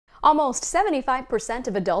Almost 75%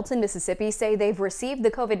 of adults in Mississippi say they've received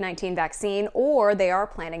the COVID-19 vaccine or they are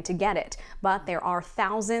planning to get it. But there are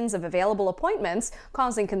thousands of available appointments,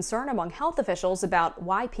 causing concern among health officials about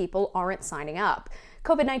why people aren't signing up.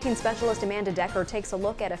 COVID-19 specialist Amanda Decker takes a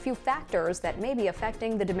look at a few factors that may be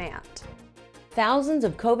affecting the demand. Thousands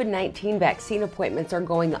of COVID-19 vaccine appointments are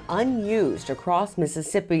going unused across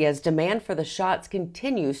Mississippi as demand for the shots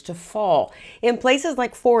continues to fall. In places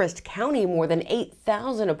like Forest County, more than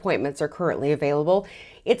 8,000 appointments are currently available.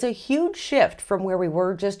 It's a huge shift from where we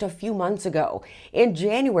were just a few months ago. In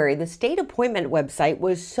January, the state appointment website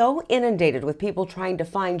was so inundated with people trying to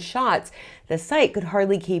find shots, the site could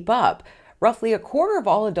hardly keep up. Roughly a quarter of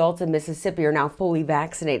all adults in Mississippi are now fully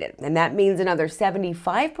vaccinated, and that means another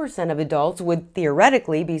 75% of adults would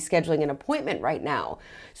theoretically be scheduling an appointment right now.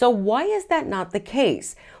 So why is that not the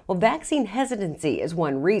case? Well, vaccine hesitancy is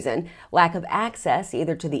one reason. Lack of access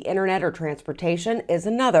either to the internet or transportation is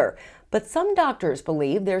another. But some doctors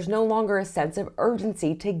believe there's no longer a sense of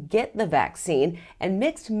urgency to get the vaccine, and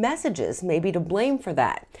mixed messages may be to blame for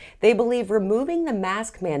that. They believe removing the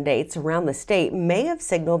mask mandates around the state may have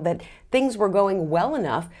signaled that things were going well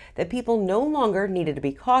enough that people no longer needed to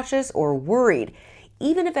be cautious or worried.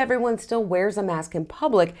 Even if everyone still wears a mask in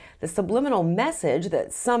public, the subliminal message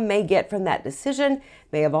that some may get from that decision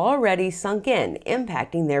may have already sunk in,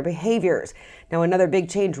 impacting their behaviors. Now, another big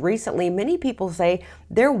change recently, many people say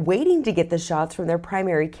they're waiting to get the shots from their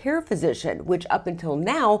primary care physician, which up until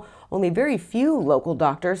now, only very few local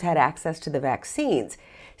doctors had access to the vaccines.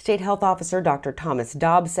 State Health Officer Dr. Thomas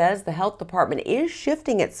Dobbs says the health department is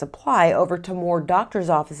shifting its supply over to more doctors'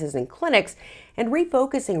 offices and clinics and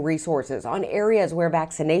refocusing resources on areas where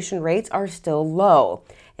vaccination rates are still low.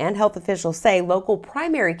 And health officials say local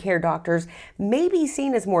primary care doctors may be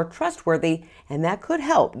seen as more trustworthy, and that could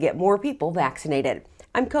help get more people vaccinated.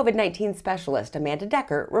 I'm COVID-19 specialist Amanda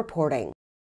Decker reporting.